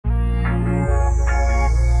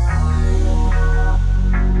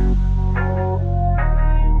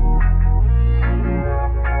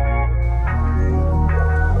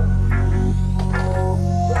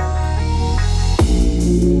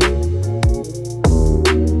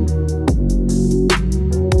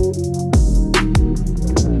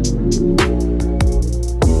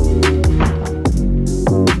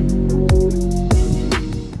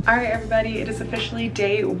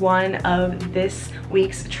one of this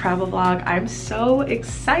week's travel vlog. I'm so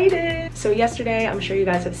excited. So yesterday, I'm sure you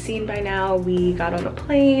guys have seen by now, we got on a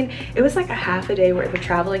plane. It was like a half a day worth of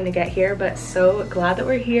traveling to get here, but so glad that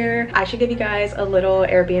we're here. I should give you guys a little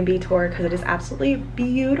Airbnb tour because it is absolutely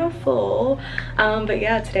beautiful. But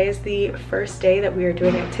yeah, today is the first day that we are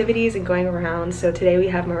doing activities and going around. So today we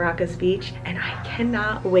have Maracas Beach and I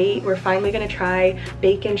cannot wait. We're finally gonna try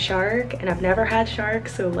bacon shark and I've never had shark,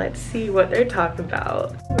 so let's see what they're talking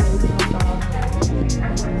about.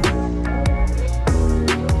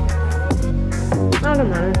 I don't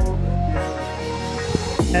know.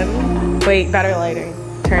 Wait, better lighting.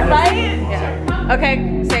 Turn this. Light? Yeah.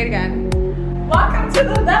 Okay, say it again. Welcome to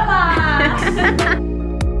the villa!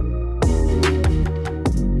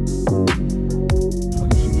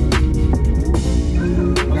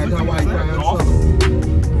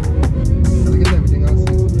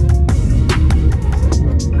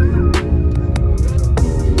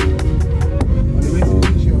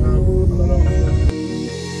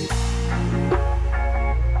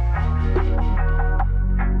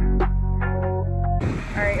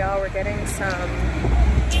 Getting some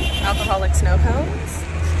alcoholic snow cones.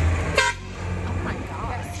 Oh my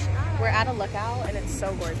gosh. We're at a lookout and it's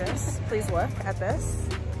so gorgeous. Please look at this.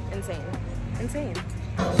 Insane. Insane.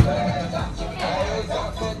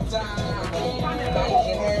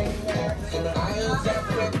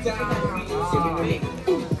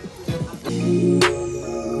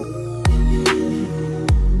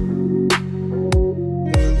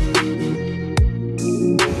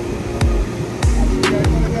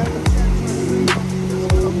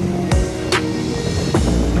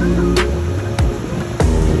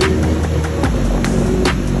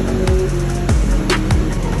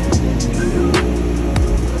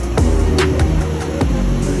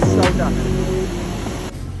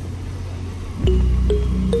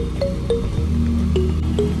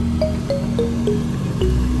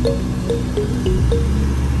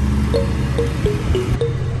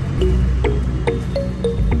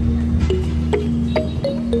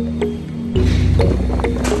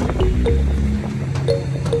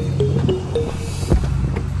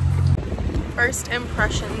 First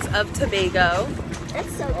impressions of Tobago.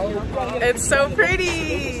 It's so beautiful. It's so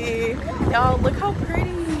pretty. Y'all, look how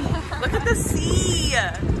pretty. Look at the sea.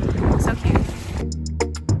 So cute.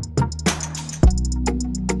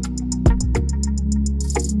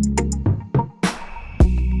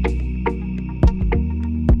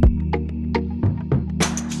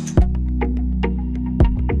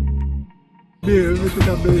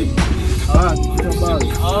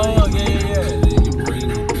 Oh, yeah.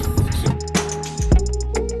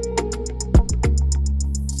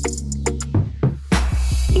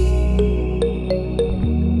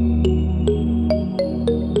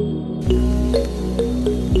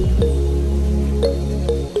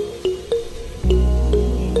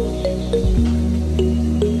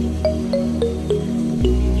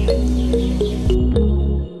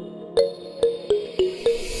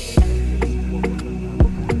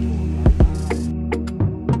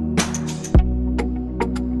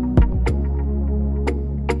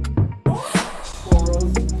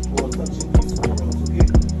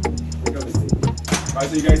 Right,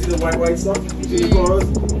 so you guys see the white stuff? You see the corals?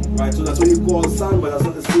 Right, so that's what you call sand, but that's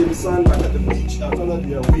not the same sand like at the beach. That's not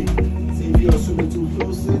their way. See, if you're swimming too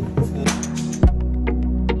close to it,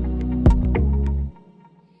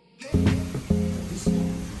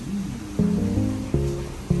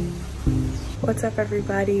 What's up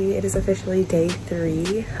everybody? It is officially day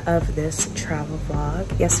 3 of this travel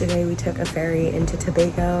vlog. Yesterday we took a ferry into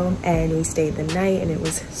Tobago and we stayed the night and it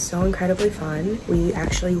was so incredibly fun. We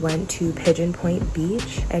actually went to Pigeon Point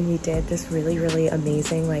Beach and we did this really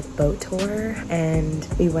amazing like boat tour, and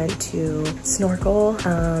we went to snorkel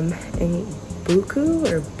in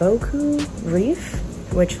buccoo reef,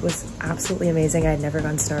 which was absolutely amazing. I had never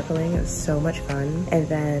gone snorkeling. It was so much fun. And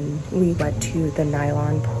then we went to the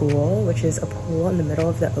nylon pool, which is a pool in the middle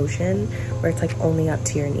of the ocean where it's like only up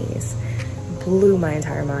to your knees. Blew my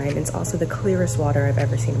entire mind. It's also the clearest water I've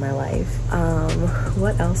ever seen in my life.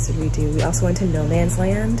 What else did we do? We also went to no man's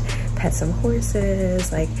land, pet some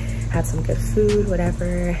horses, like had some good food,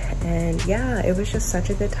 whatever. And yeah, it was just such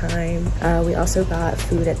a good time. We also got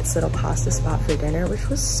food at this little pasta spot for dinner, which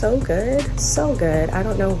was so good, so good. I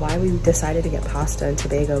don't know why we decided to get pasta in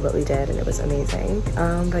Tobago, but we did and it was amazing.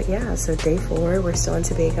 But yeah, so day 4, we're still in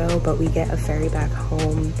Tobago, but we get a ferry back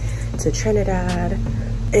home to Trinidad.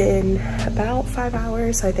 in about 5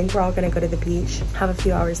 hours. So I think we're all gonna go to the beach, have a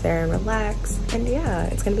few hours there and relax. And yeah,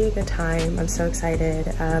 it's gonna be a good time. I'm so excited.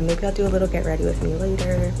 Maybe I'll do a little get ready with me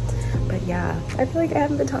later. But yeah, I feel like I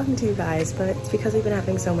haven't been talking to you guys, but it's because we've been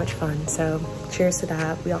having so much fun. So cheers to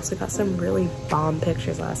that. We also got some really bomb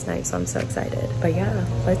pictures last night, so I'm so excited. But yeah,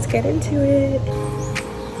 let's get into it.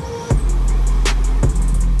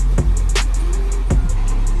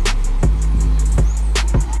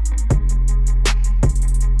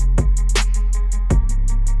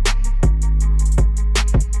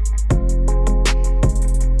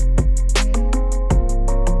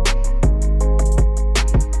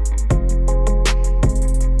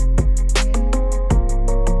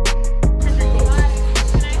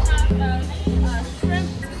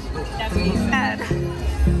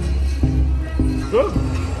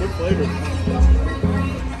 Good flavor.